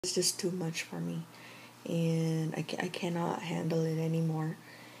It's just too much for me, and I cannot handle it anymore.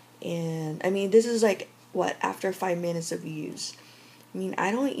 And I mean, this is like what, after 5 minutes of use. I mean, I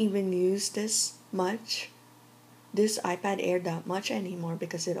don't even use this iPad Air that much anymore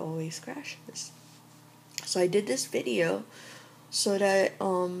because it always crashes. So I did this video so that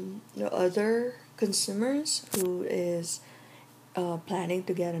the other consumers who is planning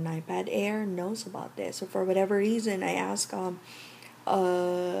to get an iPad Air knows about this. So for whatever reason, I asked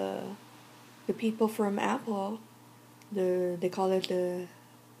uh, the people from Apple, they call it the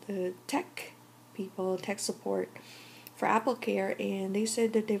tech people, tech support for Apple Care, and they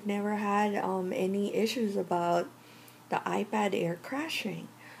said that they've never had any issues about the iPad Air crashing,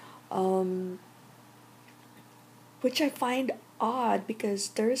 um, which I find odd because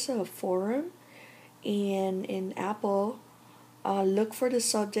there's a forum in Apple. Look for the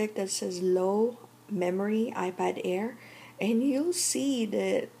subject that says low memory iPad Air, and you'll see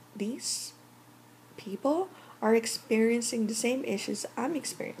that these people are experiencing the same issues I'm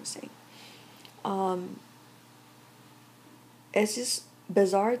experiencing. Um, it's just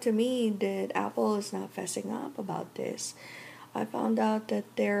bizarre to me that Apple is not fessing up about this. I found out that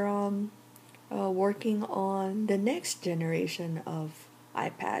they're working on the next generation of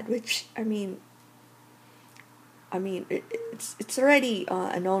iPad, which it's already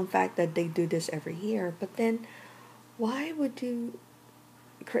a known fact that they do this every year. But then, why would you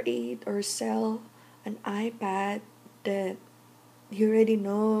create or sell an iPad that you already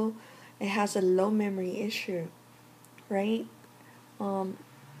know it has a low memory issue, right? Um,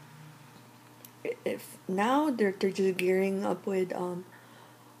 if now they're just gearing up with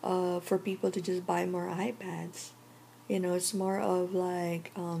for people to just buy more iPads. It's more of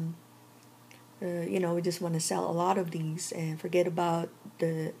like we just want to sell a lot of these and forget about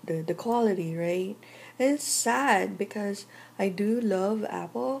the quality, right? And it's sad because I do love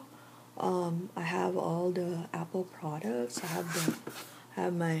Apple. I have all the Apple products. I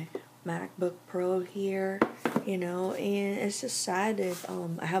have my MacBook Pro here, and it's just sad that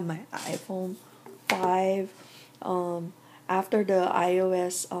I have my iPhone 5. After the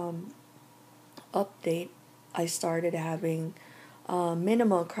iOS update, I started having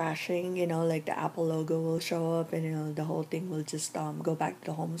minimal crashing. Like the Apple logo will show up, and the whole thing will just go back to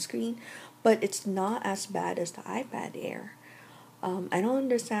the home screen. But it's not as bad as the iPad Air. I don't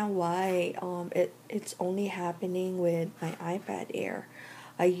understand why it's only happening with my iPad Air.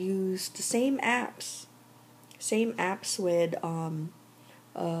 I use the same apps with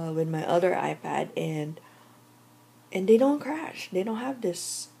my other iPad, and they don't crash. They don't have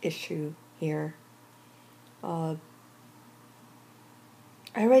this issue here. Uh,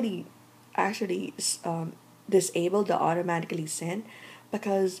 I already actually disabled the automatically send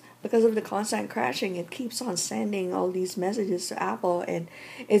because of the constant crashing. It keeps on sending all these messages to Apple, and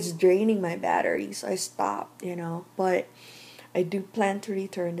it's draining my battery. So I stopped. But I do plan to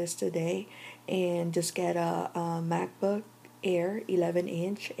return this today and just get a MacBook Air 11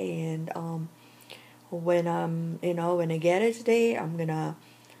 inch, and when I get it today, I'm gonna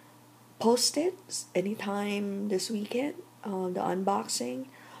post it anytime this weekend. The unboxing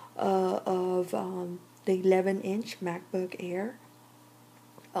of the 11-inch MacBook Air.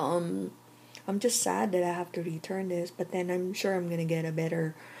 Um, I'm just sad that I have to return this, but then I'm sure I'm gonna get a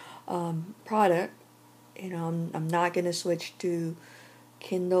better product. I'm not gonna switch to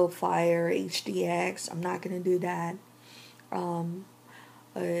Kindle Fire HDX. I'm not gonna do that. Um,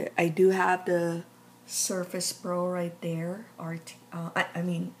 I do have the Surface Pro right there. I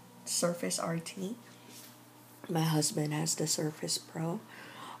mean Surface RT. My husband has the Surface Pro,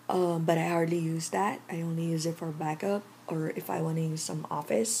 but I hardly use that. I only use it for backup or if I want to use some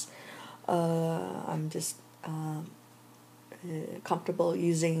office. I'm just comfortable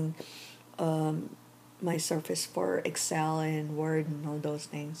using my Surface for Excel and Word and all those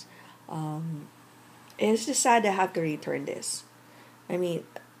things. Um, and it's just sad to have to return this. I mean,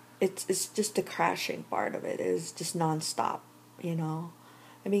 it's just the crashing part of it is just nonstop. You know,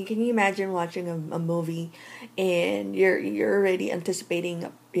 I mean, can you imagine watching a movie and you're already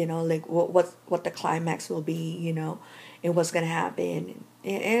anticipating, like what the climax will be, and what's gonna happen.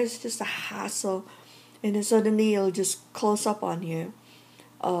 And it's just a hassle, and then suddenly it'll just close up on you.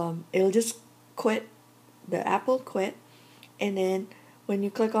 It'll just quit. The Apple quit, and then when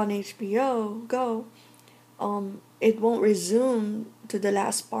you click on HBO Go, it won't resume to the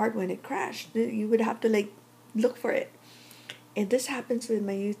last part when it crashed. You would have to like look for it, and this happens with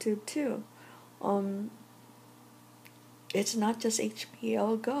my YouTube too. Um, it's not just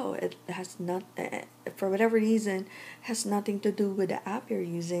HBO Go. It has not, for whatever reason, has nothing to do with the app you're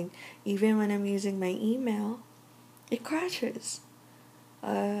using. Even when I'm using my email, it crashes.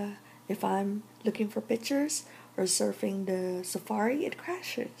 If I'm looking for pictures or surfing the Safari, it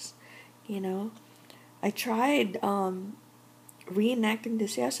crashes. You know, I tried reenacting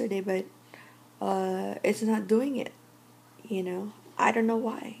this yesterday, but it's not doing it. I don't know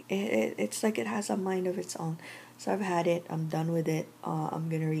why. It's like it has a mind of its own. So I've had it. I'm done with it. I'm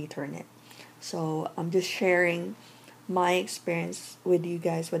gonna return it. So I'm just sharing my experience with you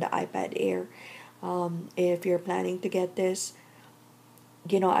guys with the iPad Air. If you're planning to get this,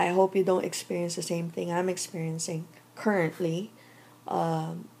 I hope you don't experience the same thing I'm experiencing currently,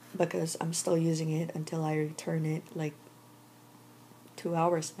 because I'm still using it until I return it, like 2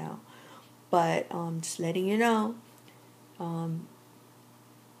 hours now. But just letting you know, um,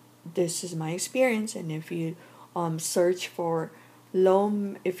 this is my experience, and if you search for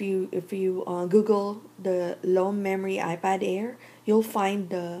if you Google the low memory iPad Air, you'll find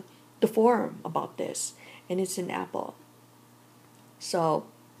the forum about this, and it's in Apple. So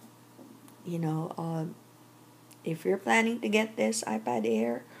if you're planning to get this iPad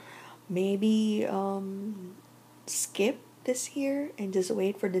Air, maybe skip this year and just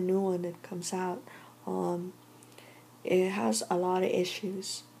wait for the new one that comes out. Um, it has a lot of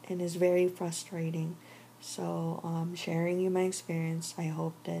issues and is very frustrating. So, sharing you my experience. I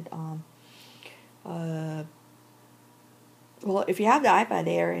hope that uh, well, if you have the iPad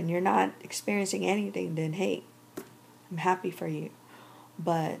Air and you're not experiencing anything, then hey, I'm happy for you.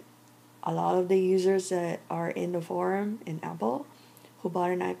 But a lot of the users that are in the forum in Apple who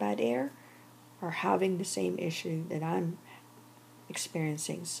bought an iPad Air are having the same issue that I'm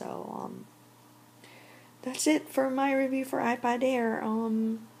experiencing. So that's it for my review for iPad Air.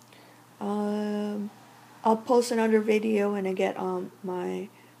 Um, I'll post another video when I get my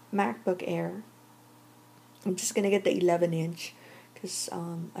MacBook Air. I'm just gonna get the 11-inch because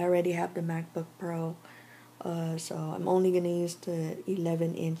I already have the MacBook Pro. So I'm only gonna use the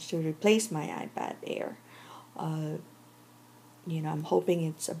 11-inch to replace my iPad Air. Uh, I'm hoping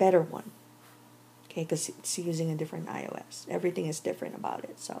it's a better one. Okay, because it's using a different iOS. Everything is different about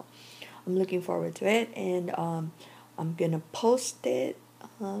it. So I'm looking forward to it, and I'm gonna post it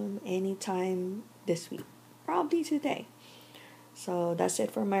anytime this week, probably today. So that's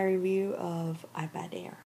it for my review of iPad Air.